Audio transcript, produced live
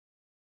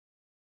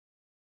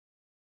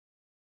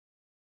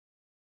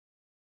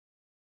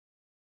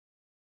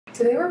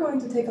Today we're going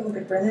to take a look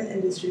at Brennan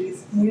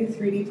Industries' new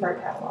 3D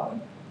part catalog.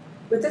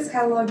 With this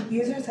catalog,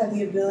 users have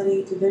the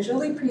ability to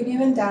visually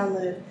preview and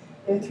download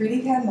their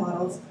 3D CAD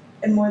models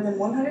in more than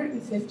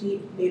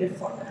 150 native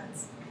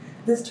formats.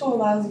 This tool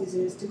allows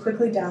users to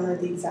quickly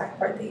download the exact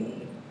part they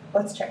need.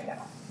 Let's check it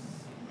out.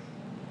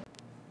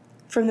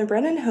 From the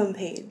Brennan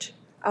homepage,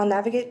 I'll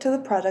navigate to the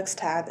Products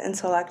tab and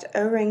select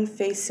O-ring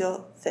face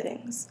seal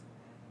fittings.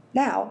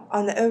 Now,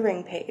 on the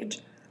O-ring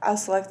page, I'll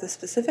select the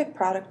specific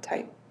product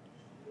type.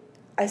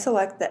 I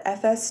select the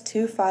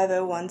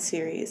FS2501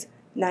 series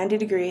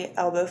 90-degree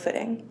elbow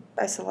fitting.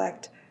 I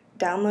select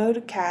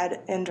Download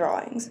CAD and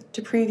Drawings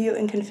to preview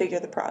and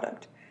configure the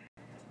product.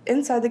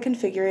 Inside the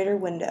configurator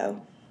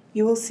window,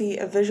 you will see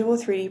a visual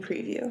 3D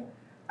preview.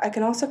 I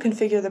can also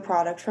configure the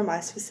product for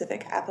my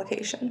specific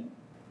application.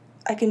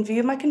 I can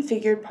view my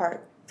configured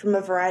part from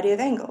a variety of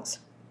angles.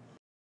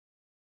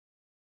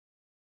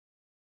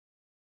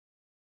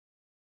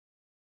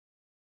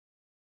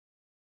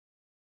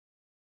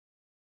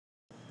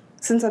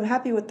 Since I'm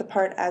happy with the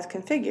part as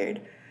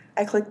configured,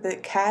 I click the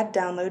CAD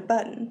Download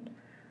button.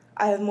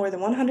 I have more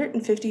than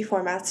 150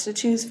 formats to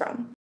choose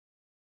from.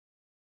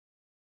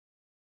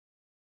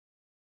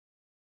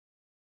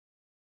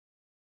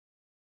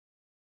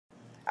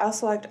 I'll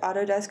select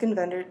Autodesk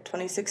Inventor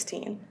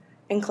 2016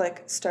 and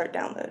click Start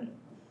Download.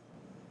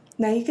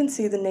 Now you can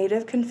see the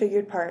native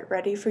configured part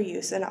ready for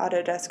use in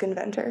Autodesk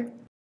Inventor.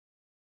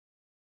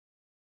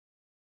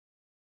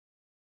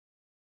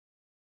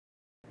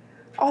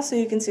 Also,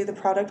 you can see the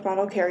product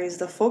model carries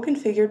the full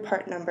configured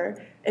part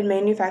number and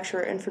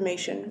manufacturer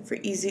information for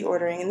easy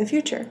ordering in the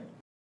future.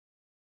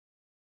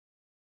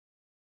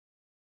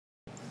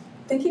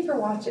 Thank you for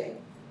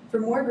watching. For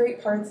more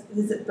great parts,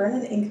 visit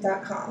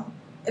BrennanInc.com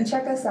and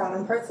check us out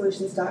on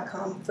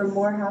PartSolutions.com for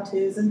more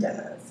how-tos and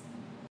demos.